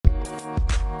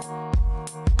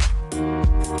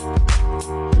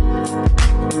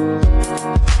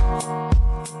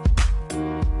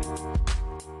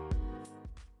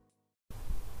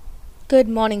Good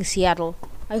morning, Seattle.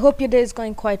 I hope your day is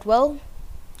going quite well.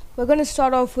 We're going to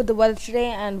start off with the weather today,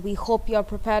 and we hope you're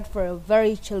prepared for a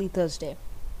very chilly Thursday.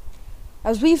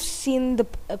 As we've seen the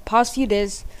past few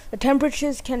days, the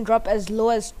temperatures can drop as low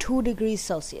as 2 degrees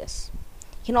Celsius.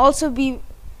 It can also be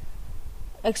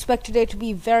expected today to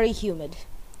be very humid.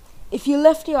 If you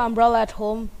left your umbrella at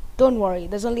home, don't worry,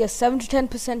 there's only a 7 to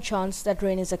 10% chance that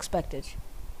rain is expected.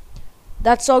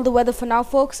 That's all the weather for now,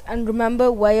 folks, and remember,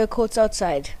 wear your coats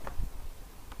outside.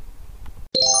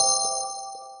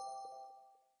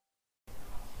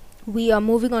 We are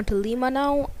moving on to Lima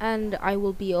now, and I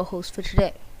will be your host for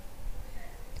today.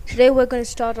 Today we're going to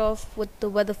start off with the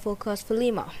weather forecast for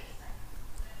Lima.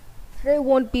 Today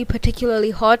won't be particularly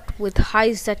hot, with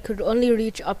highs that could only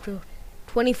reach up to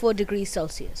 24 degrees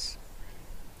Celsius.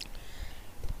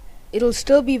 It'll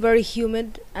still be very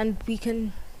humid, and we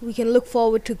can look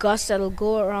forward to gusts that'll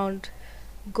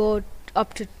go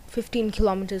up to 15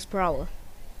 kilometers per hour.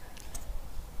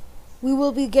 We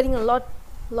will be getting a lot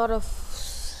of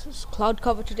cloud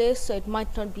cover today, so it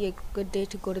might not be a good day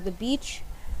to go to the beach.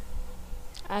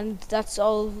 And that's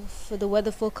all for the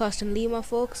weather forecast in Lima,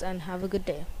 folks, and have a good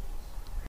day.